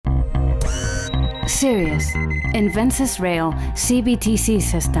Sirius, Invensys Rail CBTC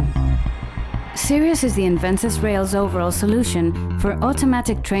system. Sirius is the Invensys Rail's overall solution for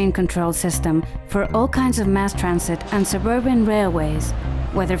automatic train control system for all kinds of mass transit and suburban railways,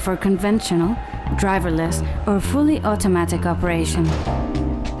 whether for conventional, driverless or fully automatic operation.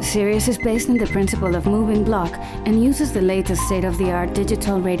 Sirius is based on the principle of moving block and uses the latest state-of-the-art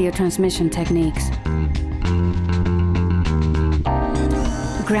digital radio transmission techniques.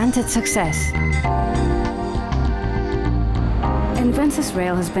 Granted success. Invensys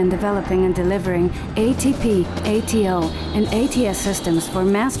Rail has been developing and delivering ATP, ATO and ATS systems for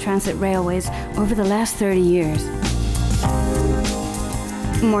mass transit railways over the last 30 years.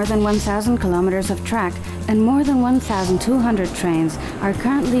 More than 1,000 kilometers of track and more than 1,200 trains are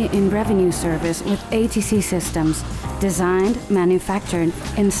currently in revenue service with ATC systems, designed, manufactured,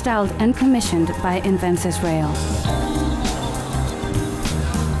 installed and commissioned by Invensys Rail.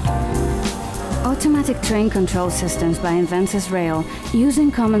 Automatic train control systems by Invensys Rail, using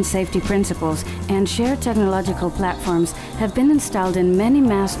common safety principles and shared technological platforms, have been installed in many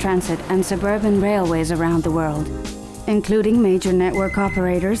mass transit and suburban railways around the world, including major network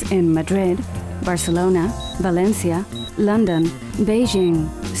operators in Madrid, Barcelona, Valencia, London, Beijing,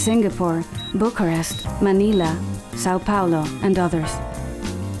 Singapore, Bucharest, Manila, Sao Paulo, and others.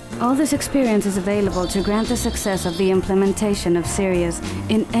 All this experience is available to grant the success of the implementation of Sirius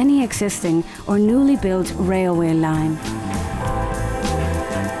in any existing or newly built railway line.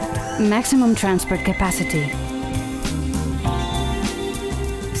 Maximum transport capacity.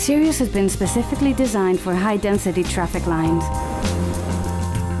 Sirius has been specifically designed for high-density traffic lines.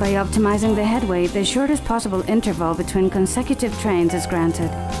 By optimizing the headway, the shortest possible interval between consecutive trains is granted,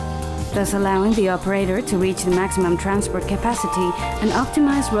 thus allowing the operator to reach the maximum transport capacity and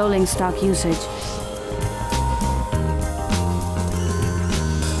optimize rolling stock usage.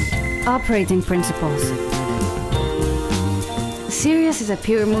 Operating principles. Sirius is a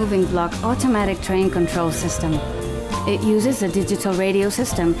pure moving block automatic train control system. It uses a digital radio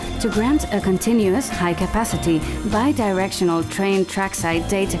system to grant a continuous, high-capacity, bi-directional train trackside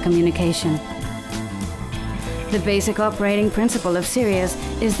data communication. The basic operating principle of Sirius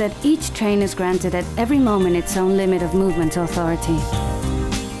is that each train is granted at every moment its own limit of movement authority.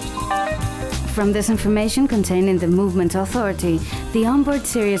 From this information contained in the movement authority, the onboard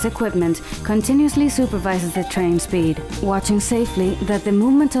Sirius equipment continuously supervises the train speed, watching safely that the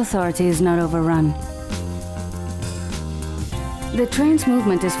movement authority is not overrun. The train's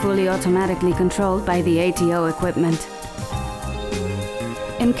movement is fully automatically controlled by the ATO equipment.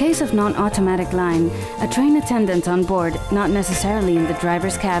 In case of non-automatic line, a train attendant on board, not necessarily in the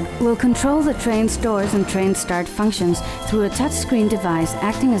driver's cab, will control the train's doors and train start functions through a touchscreen device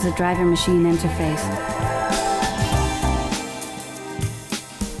acting as a driver-machine interface.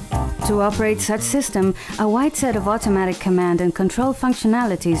 To operate such system, a wide set of automatic command and control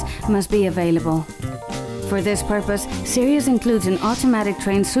functionalities must be available. For this purpose, Sirius includes an automatic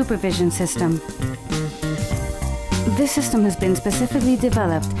train supervision system. This system has been specifically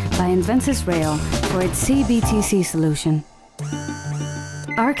developed by Invensys Rail for its CBTC solution.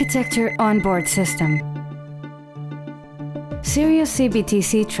 Architecture onboard system. Sirius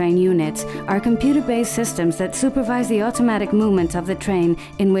CBTC train units are computer-based systems that supervise the automatic movement of the train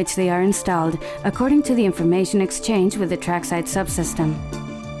in which they are installed, according to the information exchanged with the trackside subsystem.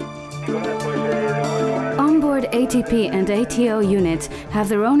 Onboard ATP and ATO units have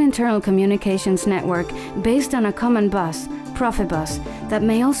their own internal communications network based on a common bus, Profibus, that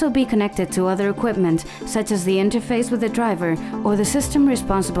may also be connected to other equipment, such as the interface with the driver or the system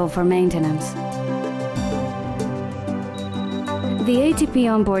responsible for maintenance. The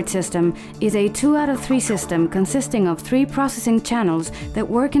ATP onboard system is a 2 out of 3 system consisting of 3 processing channels that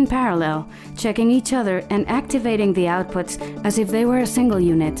work in parallel, checking each other and activating the outputs as if they were a single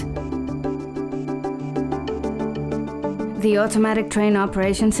unit. The automatic train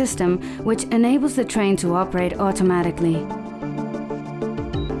operation system, which enables the train to operate automatically.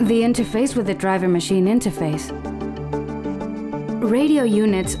 The interface with the driver-machine interface. Radio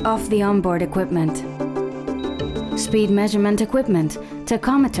units off the onboard equipment. Speed measurement equipment,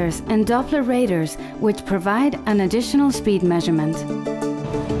 tachometers and Doppler radars, which provide an additional speed measurement.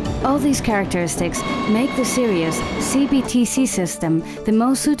 All these characteristics make the Sirius CBTC system the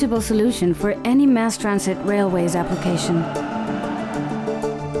most suitable solution for any mass transit railways application.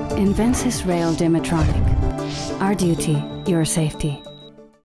 Invensys Rail Dimetronic. Our duty, your safety.